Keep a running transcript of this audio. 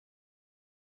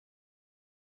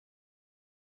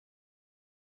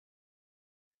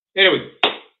Anyway,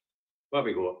 where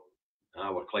we go?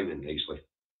 We're climbing nicely.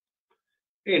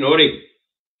 Hey, Nori,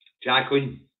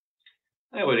 Jacqueline,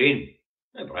 hi, Lorraine,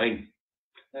 hi, Brian.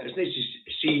 It's nice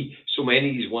to see so many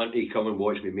of you want to come and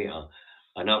watch me make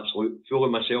an absolute fool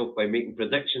of myself by making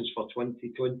predictions for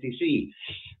 2023.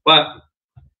 But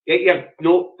get your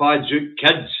notepads out,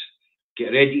 kids.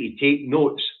 Get ready to take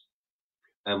notes,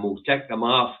 and we'll tick them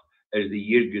off as the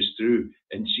year goes through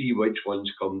and see which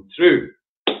ones come through.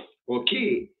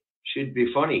 Okay, should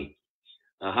be funny.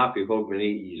 A happy Hogman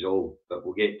 80s all, but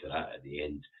we'll get to that at the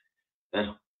end.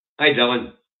 Hi,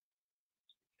 Dylan.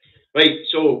 Right,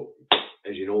 so,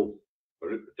 as you know,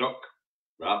 we're at the truck,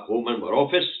 we're at home in our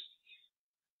office,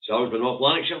 Salisbury, North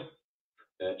Lanarkshire.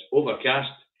 It's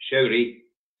overcast, showery,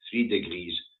 3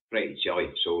 degrees, pretty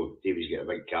chilly, so Davy's got a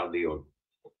big cardigan on.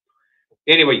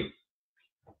 Anyway,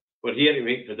 we're here to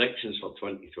make predictions for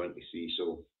 2023,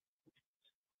 so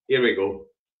here we go.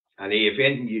 And if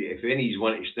any of you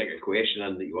want to stick a question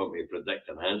in that you want me to predict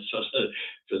an answer,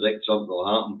 predict something will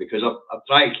happen, because I've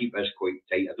tried to keep this quite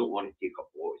tight. I don't want to take up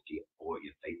a lot of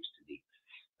your time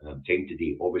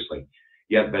today. Obviously,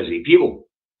 you're busy people,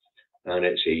 and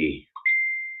it's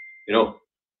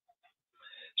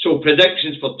So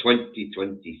predictions for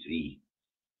 2023.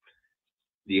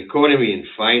 The economy and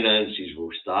finances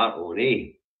will start on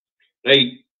A.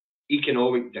 Right,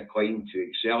 economic decline to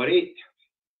accelerate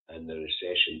and the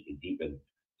recession to deepen.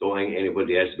 Don't think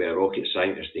anybody has to be a rocket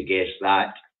scientist to guess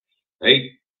that. Right?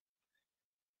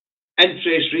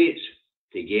 Interest rates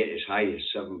to get as high as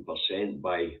 7%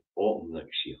 by autumn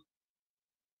next year.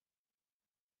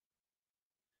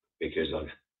 Because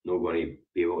they're not going to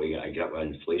be able to get a grip of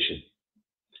inflation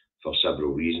for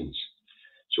several reasons.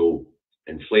 So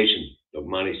inflation, they've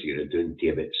managed to get it down to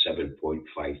about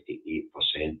 7.5 to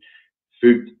 8%.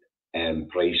 Food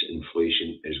price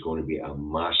inflation is going to be a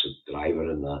massive driver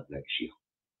in that next year,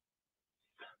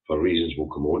 for reasons we'll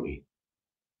come on to.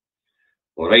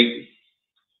 All right.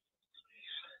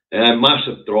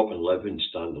 Massive drop in living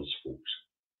standards, folks.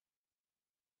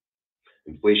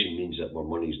 Inflation means that our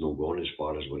money's not gone as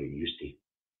far as what it used to. It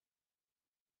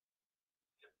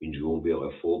means we won't be able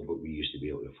to afford what we used to be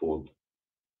able to afford.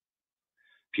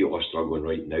 People are struggling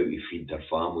right now to feed their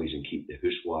families and keep the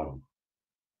house warm.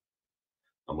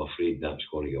 I'm afraid that's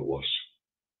going to get worse.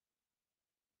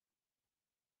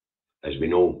 As we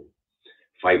know,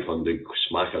 500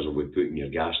 smackers will be putting your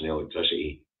gas and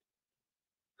electricity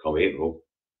come April.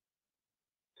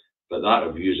 But that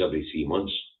review's every 3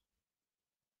 months.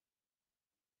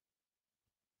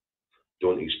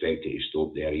 Don't expect it to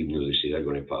stop there, even though they say they're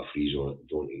going to put a freeze on it.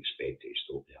 Don't expect it to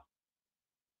stop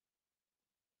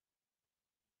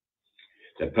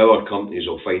there. The power companies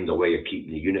will find a way of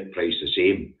keeping the unit price the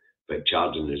same, but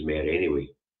charging us more anyway.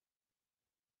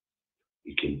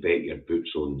 You can bet your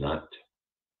boots on that.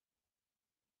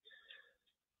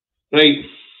 Right.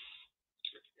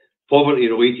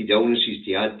 Poverty-related illnesses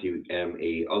to add to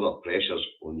other pressures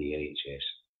on the NHS.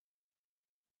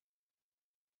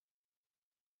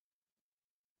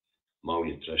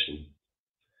 Malnutrition.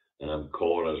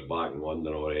 Cholera's back in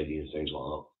London already and things like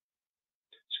that.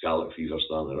 Scarlet fever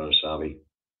starting to run savvy.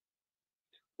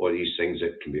 All these things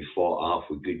that can be fought off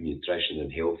with good nutrition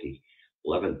and healthy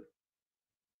living.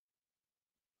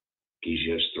 Gives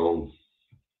you a strong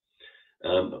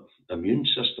immune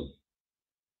system.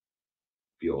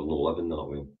 People are not living that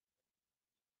well.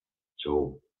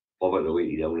 So,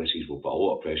 poverty-related illnesses will put a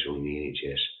lot of pressure on the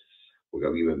NHS. We'll get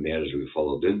a wee bit more as we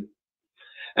follow down.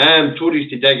 Tories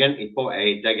to dig in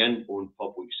on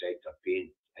public sector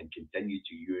pain and continue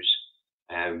to use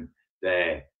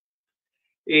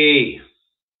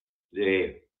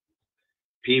the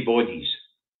pay bodies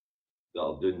that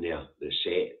are doing there that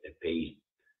set the pay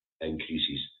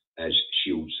increases as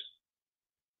shields.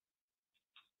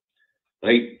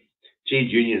 Right?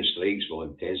 Trade union strikes will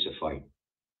intensify.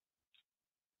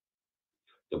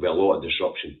 There'll be a lot of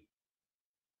disruption.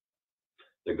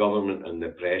 The government and the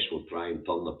press will try and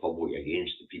turn the public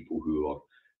against the people who are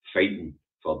fighting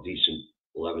for decent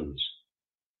livings.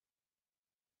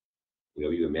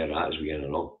 We'll even more of that as we get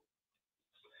along.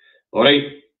 All right.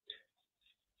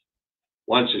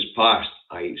 Once it's passed,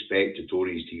 I expect the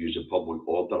Tories to use the Public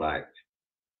Order Act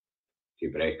to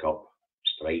break up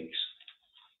strikes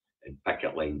and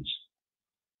picket lines.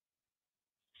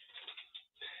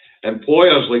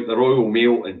 Employers like the Royal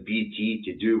Mail and BT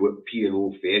to do what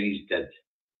P&O Ferries did.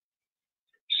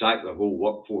 Sack their whole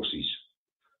workforces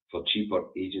for cheaper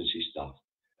agency staff.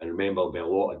 And remember, there'll be a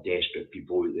lot of desperate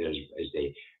people out there as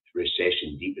the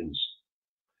recession deepens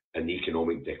and the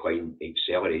economic decline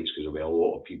accelerates because there'll be a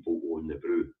lot of people on the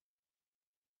brew.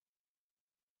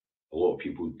 A lot of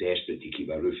people desperate to keep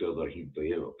a roof over their head,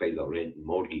 pay their rent and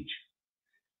mortgage.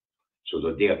 So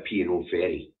they'll do a P&O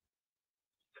ferry.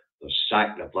 They'll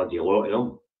sack the bloody lot of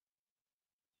them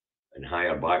and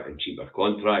hire back in cheaper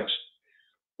contracts,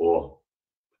 or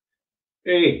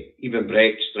even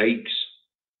break strikes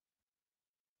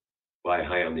by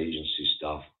hiring agency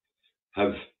staff.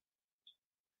 Have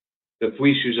the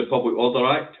police use the Public Order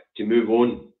Act to move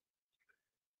on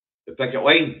the picket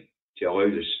line to allow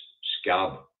the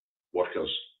scab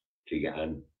workers to get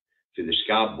in. From the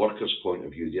scab workers' point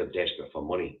of view, they're desperate for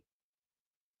money.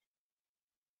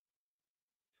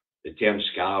 The term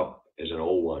scab is an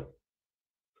old one.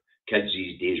 Kids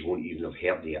these days won't even have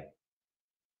heard of it.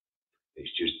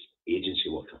 It's just agency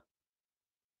worker.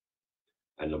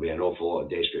 And there'll be an awful lot of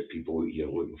desperate people out here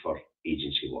looking for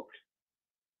agency work.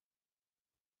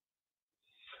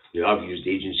 Now, I've used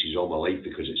agencies all my life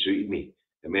because it suited me.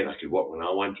 It meant I could work when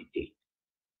I wanted to.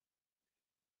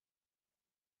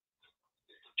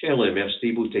 Generally, there were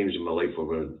stable times in my life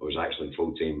where I was actually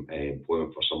full-time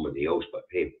employment for somebody else, but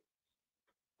hey,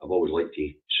 I've always liked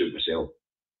to suit myself.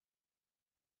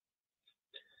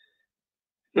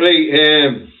 Right,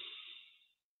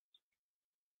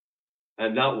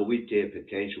 and that will lead to a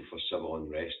potential for civil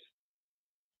unrest,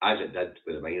 as it did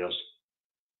with the miners.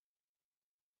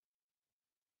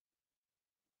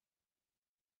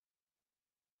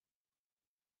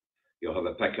 You'll have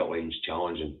a picket lines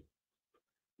challenging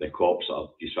the cops that are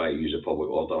just trying to use the Public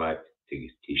Order Act to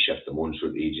shift them on so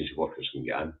the agency workers can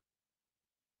get in.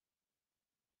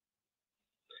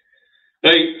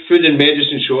 Right, food and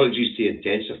medicine shortages to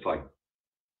intensify.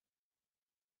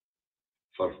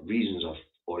 For reasons I've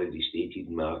already stated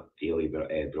in my daily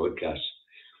broadcasts,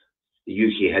 the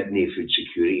UK had no food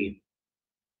security.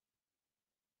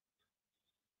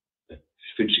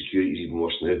 Food security is even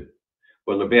worse now.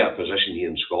 We're in a better position here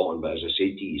in Scotland, but as I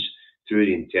said to you, through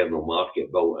the internal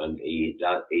market built and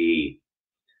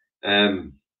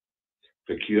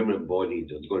procurement body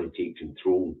that's going to take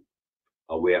control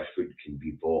of where food can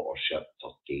be bought or shipped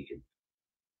or taken.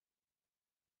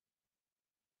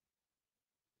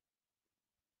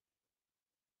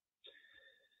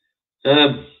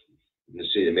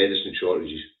 Let's say the medicine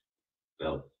shortages.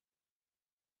 Well,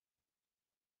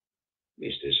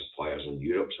 most of the suppliers in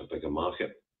Europe's a bigger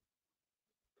market.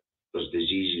 There's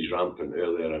diseases rampant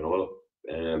earlier and all,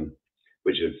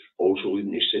 which have also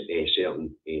leading to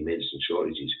certain medicine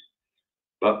shortages.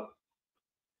 But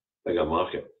bigger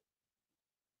market.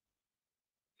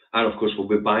 And of course, we'll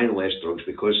be buying less drugs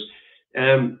because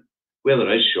where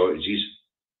there is shortages,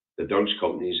 the drugs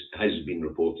companies, has been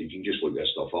reported, you can just look this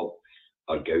stuff up,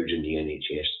 are gouging the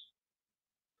NHS.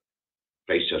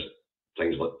 Prices,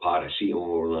 things like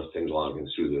paracetamol and things like that going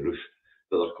through the roof,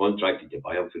 but they're contracted to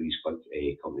buy them for these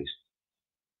companies.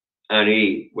 And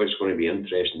what's going to be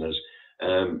interesting is,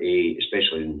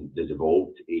 especially in the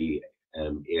devolved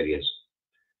areas,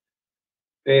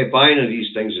 buying of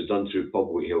these things is done through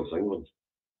Public Health England.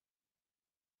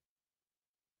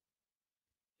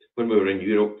 When we were in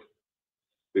Europe,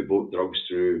 we bought drugs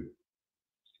through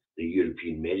the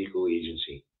European Medical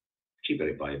Agency. Cheaper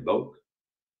to buy in bulk.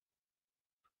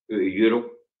 Out of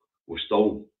Europe, we're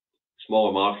still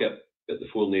smaller market, but the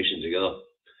four nations together,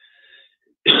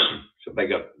 it's a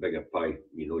bigger pie.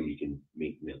 You can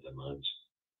make more demands.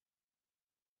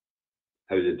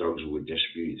 How the drugs will be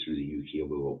distributed through the UK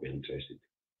will be interesting.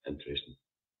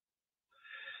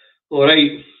 All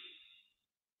right.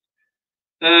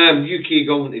 UK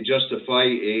government to justify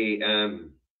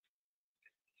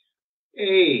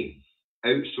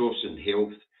outsourcing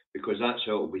health, because that's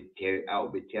how it'll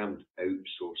be termed,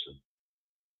 outsourcing.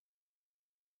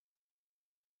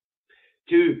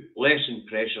 To lessen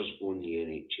pressures on the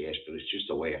NHS, but it's just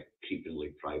a way of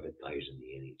creepingly privatising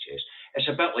the NHS. It's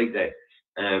a bit like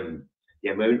the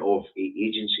amount of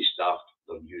agency staff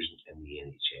they're using in the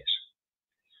NHS.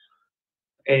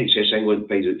 NHS England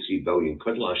paid out £3 billion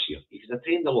last year. You could have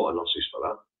trained a lot of nurses for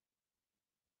that.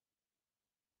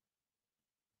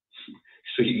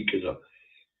 So you could have.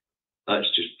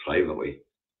 That's just privately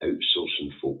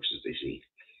outsourcing folks, as they say.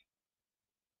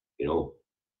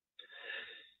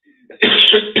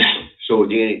 So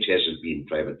the NHS is being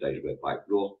privatised by back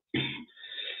door.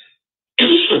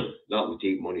 That will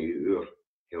take money out of our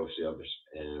health service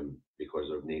because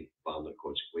they're no banned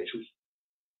consequentials.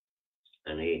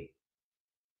 And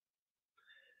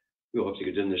we'll have to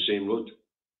go down the same road.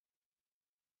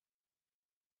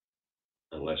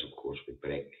 Unless, of course, we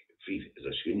break free of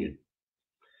this union.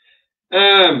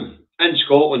 In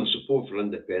Scotland, support for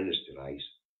independence to rise.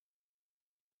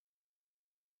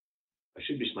 I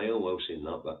should be smiling while saying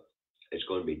that, but it's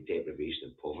going to be deprivation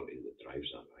and poverty that drives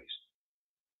that rise.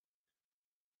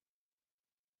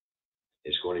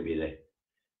 going to be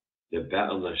the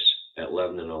bitterness at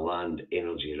living in a land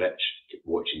energy rich,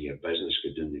 watching your business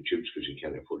go down the tubes because you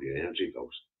can't afford your energy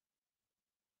bills.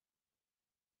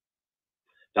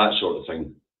 That sort of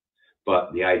thing.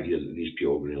 But the idea that these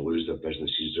people are going to lose their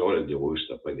businesses, they already lost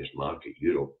their biggest market,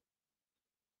 Europe,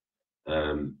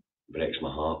 breaks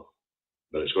my heart.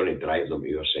 But it's going to drive them to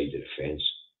your side of the fence.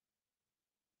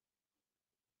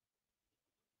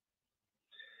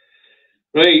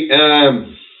 Right,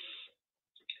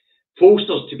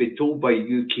 posters to be told by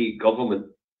UK government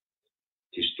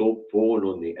to stop polling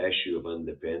on the issue of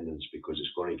independence because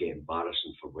it's going to get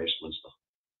embarrassing for Westminster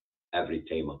every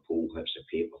time a poll hits the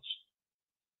papers.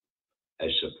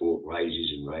 As support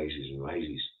rises and rises and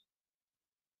rises.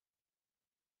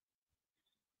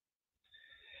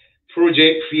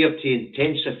 Project fear to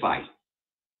intensify.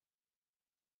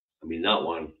 I mean that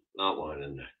one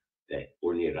in the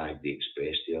only rag the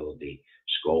Express the other day.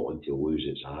 Scotland to lose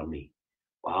its army.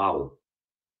 Wow.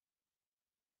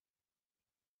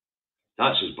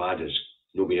 That's as bad as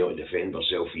not being able to defend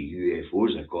herself from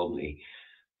UFOs, according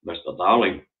to Mr.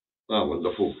 Darling. Ah,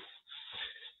 wonderful.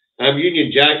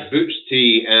 Union Jack boots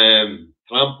to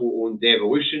trample on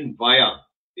devolution via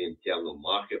the internal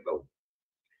market bill.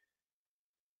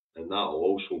 And that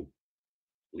will also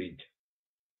lead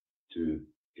to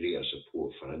greater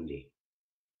support for Indy.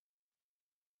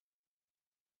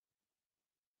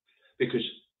 Because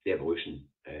devolution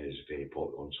is very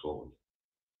popular in Scotland.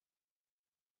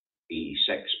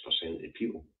 86% of the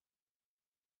people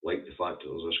like the fact that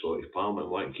there's a Scottish Parliament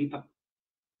and want to keep it.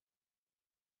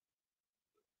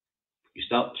 You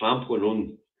start trampling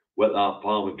on what that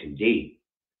Parliament can do,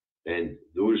 then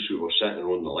those who were sitting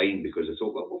on the line because they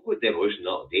thought, well, we've got devolution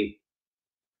that day,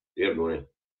 they're going to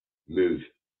move.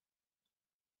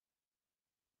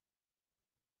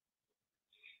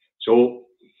 So,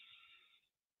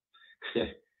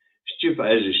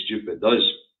 stupid is as stupid does.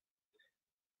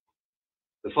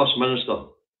 The First Minister,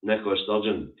 Nicola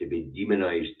Sturgeon, to be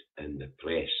demonised in the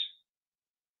press.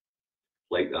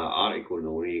 Like that article in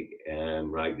the way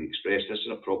Rag the Express, this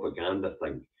is a propaganda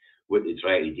thing. What they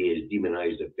try to do is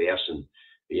demonise the person.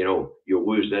 You know, you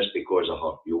lose this because of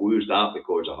her. You lose that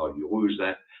because of her. You lose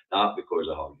that because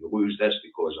of her. You lose this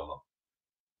because of her.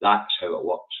 That's how it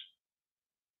works.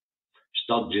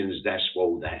 Sturgeon's this,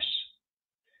 well this.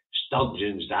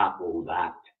 Sturgeon's that, well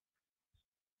that.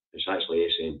 It's actually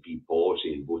SNP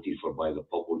policy and voted for by the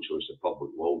public, so it's the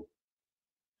public will.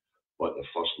 But the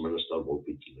First Minister will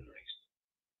be demonised.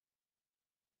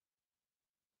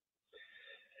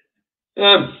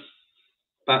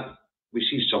 But we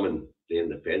see some in the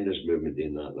independence movement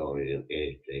doing that now,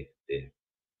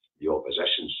 the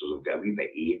opposition, so they've got a wee bit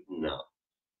of aid in that.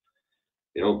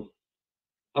 You know,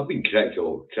 I've been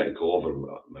critical of her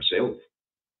myself.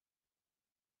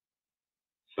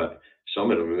 But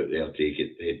some of them out there take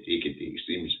it to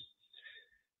extremes.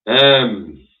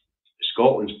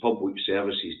 Scotland's public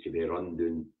services to be run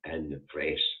down in the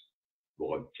press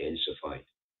will intensify.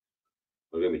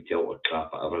 They're going to be tilted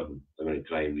crap at everything. They're going to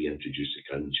try and reintroduce the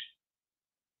cringe.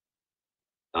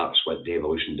 That's what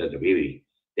devolution did away with.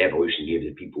 Devolution gave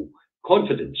the people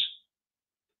confidence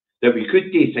that we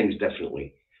could do things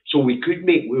differently, so we could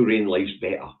make our own lives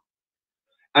better.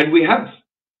 And we have.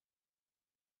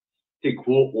 To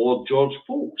quote Lord George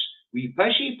Foulkes, we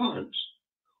pissy pants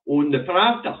on the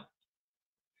Pravda.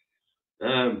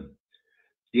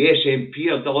 The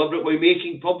SNP are deliberately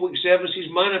making public services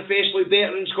manifestly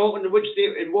better in Scotland than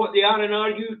what they are in our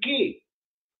UK.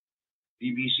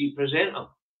 BBC presenter.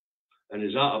 And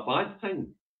is that a bad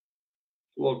thing,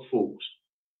 Lord Foulkes?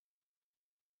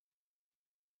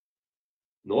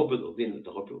 No, but they're doing it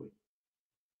deliberately.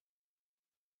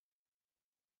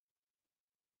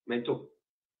 Mental.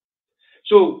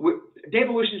 So,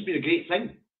 devolution's been a great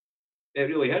thing. It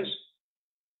really is.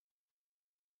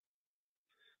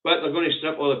 But they're going to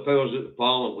strip all the powers out of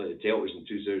Parliament like they told us in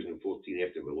 2014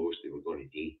 after we lost, they were going to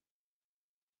do.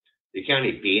 They can't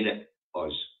ban it,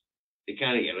 us. They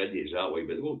can't get rid of us that way,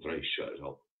 but they will try and shut us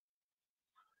up.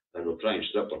 And they'll try and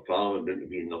strip our Parliament into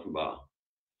being nothing but a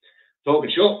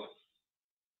talking shop.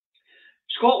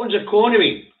 Scotland's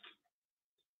economy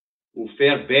will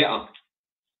fare better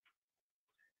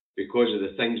because of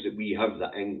the things that we have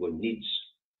that England needs.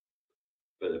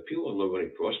 But the people are not going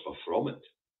to prosper from it.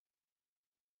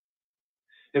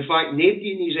 In fact,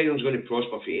 nobody in these islands is going to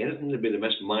prosper for anything. There'll be the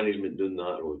mismanagement down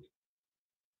that road.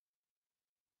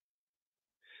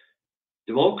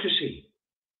 Democracy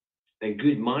and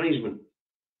good management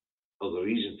are the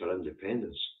reason for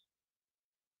independence.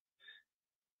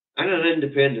 In an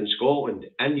independent Scotland,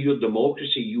 in your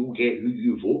democracy, you'll get who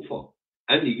you vote for.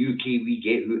 In the UK, we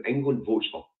get who England votes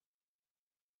for.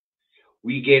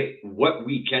 We get what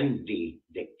we can do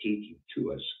dictated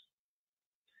to us.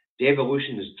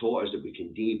 Devolution has taught us that we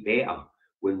can do better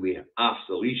when we're off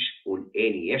the leash on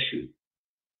any issue.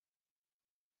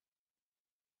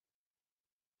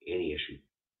 Any issue.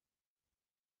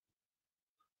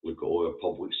 Look at all our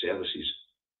public services.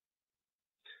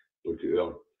 Look at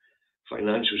our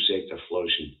financial sector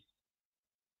flourishing.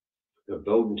 The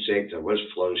building sector was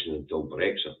flourishing until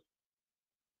Brexit.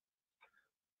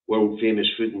 World famous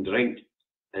food and drink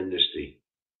industry.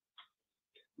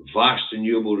 Vast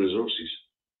renewable resources.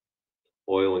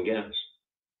 Oil and gas.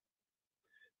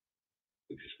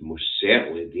 We could most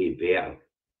certainly do better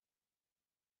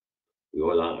with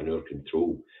all that in our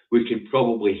control. We could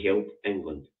probably help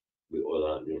England with all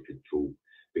that in our control,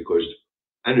 because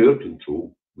in our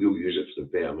control, we'll use it for the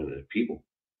betterment of the people.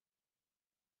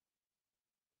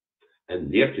 In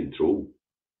their control,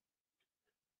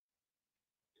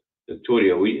 the Tory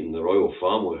elite and the royal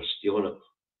family are stealing it.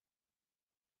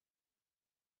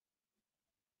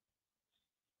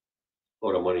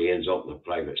 All the money ends up in the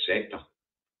private sector.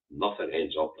 Nothing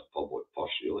ends up in the public purse,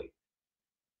 really.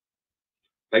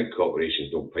 Big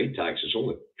corporations don't pay taxes.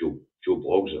 Only Joe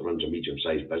Bloggs that runs a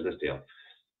medium-sized business there,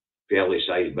 fairly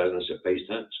sized business that pays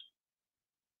tax.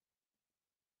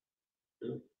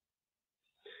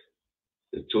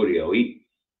 The Tory elite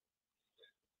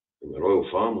and the royal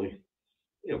family,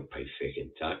 they don't pay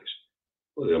fucking tax.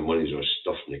 All their money's all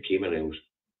stuffed in the Cayman Islands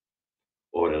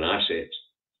or in assets.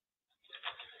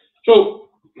 So,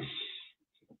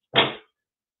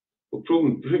 we're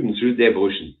proving through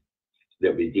devolution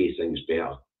that we do things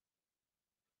better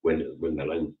when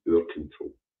they're in our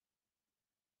control.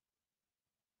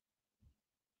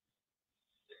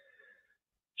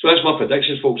 So that's my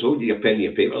predictions, folks. Hold your pen and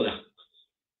your paper there,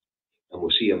 and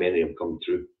we'll see how many of them come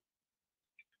through.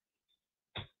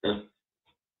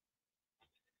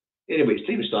 Anyway, it's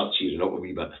time to start cheering up a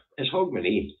wee bit. It's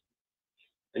Hogmanay,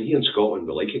 and here in Scotland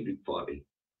we like a good party.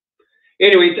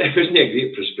 Anyway, that wasn't a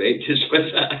great prospectus,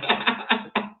 was it?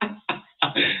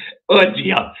 Oh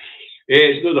dear.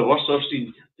 It's not the worst I've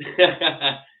seen.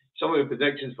 Some of the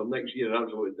predictions for next year are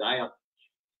absolutely dire.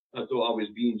 I thought I was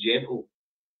being gentle.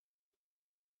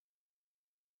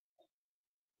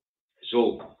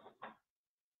 So,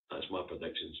 that's my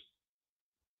predictions.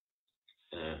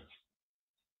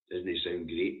 Doesn't it sound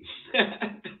great?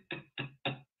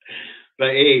 But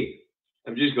hey,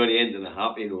 I'm just going to end on a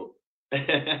happy note.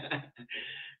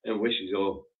 And wish you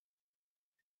all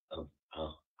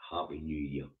a happy new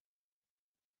year.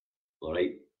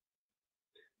 Alright?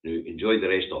 Now, enjoy the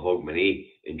rest of Hogmanay.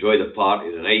 Enjoy the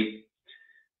party tonight.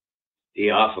 Day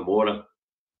off tomorrow.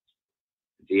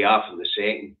 Day off on the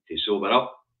 2nd to sober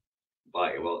up.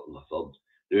 Back to work on the 3rd.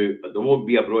 Now, there won't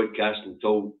be a broadcast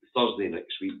until Thursday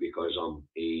next week because I'm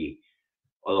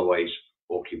otherwise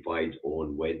occupied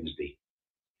on Wednesday.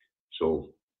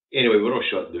 So, anyway, we're all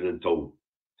shut down until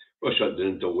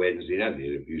Wednesday. I do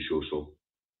a review show, so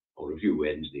I'll review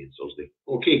Wednesday and Thursday.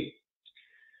 Okay.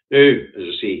 Now, as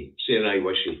I say, Sarah and I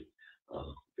wish you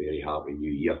a very happy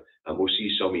new year, and we'll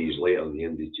see some of you later in the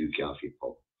MD2 Cafe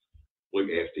pub. Look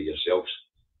after yourselves.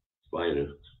 Bye now.